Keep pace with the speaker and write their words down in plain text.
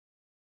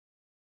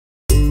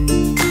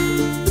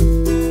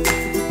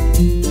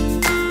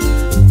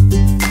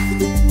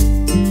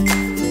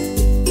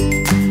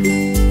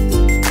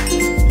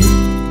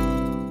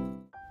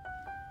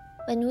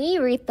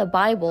read the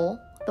Bible,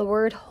 the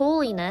word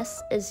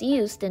holiness is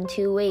used in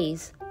two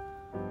ways: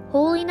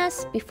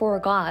 holiness before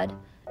God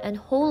and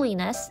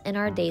holiness in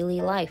our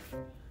daily life.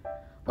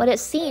 But it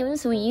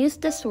seems we use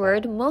this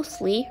word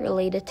mostly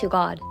related to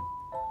God.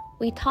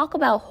 We talk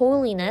about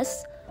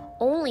holiness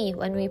only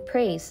when we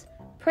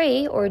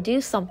pray or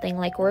do something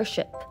like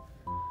worship.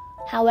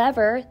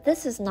 However,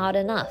 this is not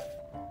enough.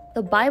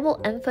 The Bible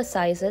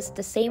emphasizes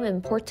the same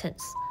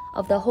importance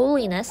of the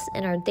holiness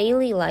in our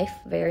daily life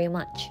very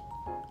much.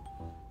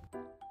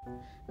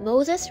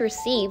 Moses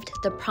received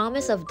the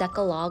promise of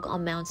Decalogue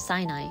on Mount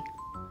Sinai.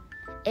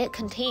 It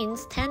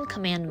contains 10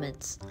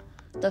 commandments.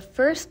 The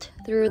first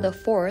through the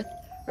fourth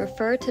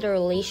refer to the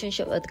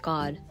relationship with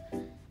God,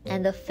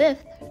 and the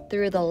fifth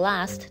through the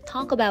last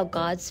talk about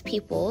God's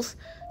people's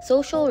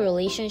social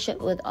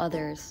relationship with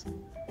others.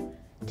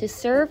 To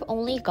serve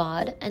only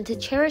God and to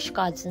cherish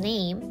God's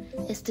name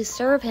is to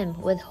serve Him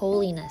with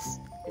holiness.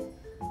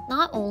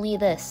 Not only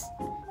this,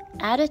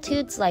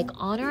 attitudes like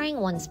honoring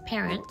one's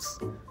parents,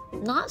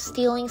 not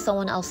stealing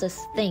someone else's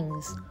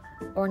things,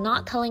 or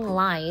not telling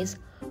lies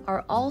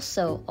are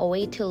also a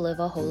way to live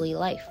a holy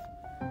life.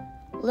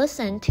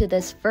 Listen to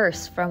this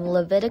verse from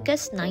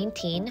Leviticus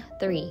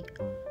 19:3,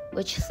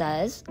 which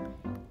says,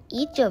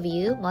 "Each of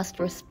you must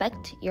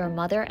respect your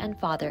mother and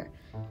father,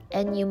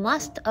 and you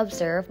must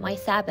observe my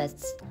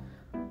Sabbaths.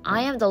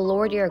 I am the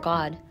Lord your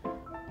God."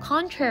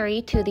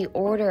 Contrary to the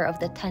order of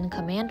the 10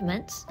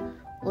 Commandments,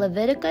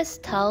 Leviticus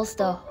tells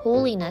the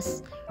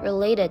holiness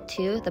related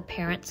to the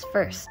parents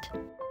first.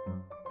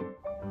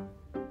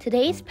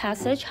 Today's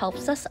passage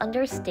helps us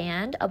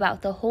understand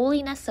about the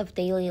holiness of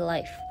daily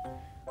life.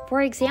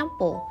 For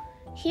example,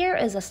 here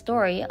is a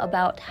story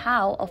about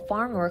how a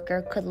farm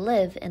worker could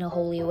live in a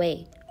holy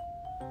way.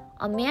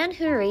 A man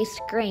who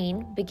raised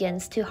grain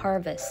begins to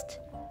harvest.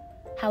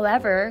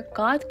 However,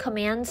 God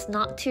commands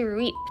not to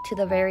reap to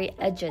the very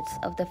edges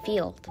of the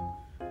field.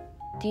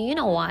 Do you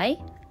know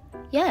why?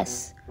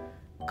 Yes,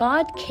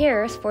 God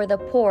cares for the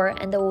poor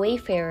and the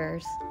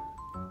wayfarers.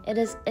 It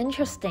is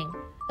interesting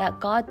that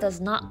God does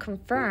not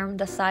confirm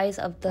the size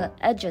of the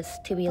edges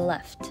to be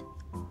left.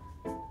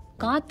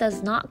 God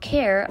does not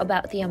care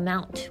about the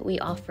amount we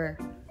offer.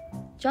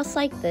 Just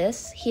like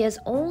this, He is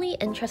only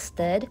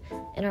interested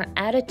in our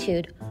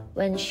attitude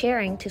when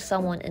sharing to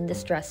someone in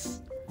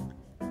distress.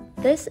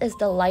 This is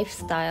the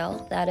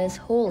lifestyle that is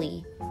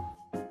holy.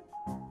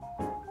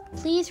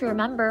 Please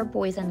remember,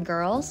 boys and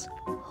girls,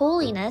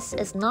 holiness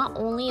is not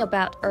only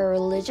about a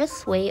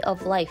religious way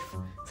of life,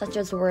 such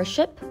as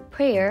worship,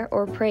 prayer,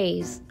 or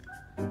praise,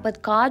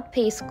 but God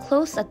pays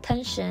close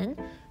attention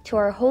to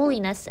our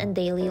holiness in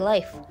daily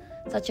life,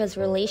 such as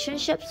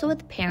relationships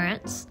with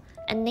parents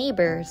and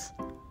neighbors.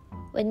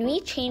 When we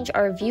change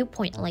our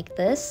viewpoint like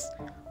this,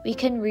 we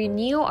can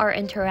renew our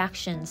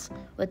interactions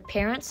with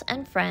parents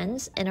and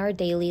friends in our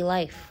daily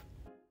life.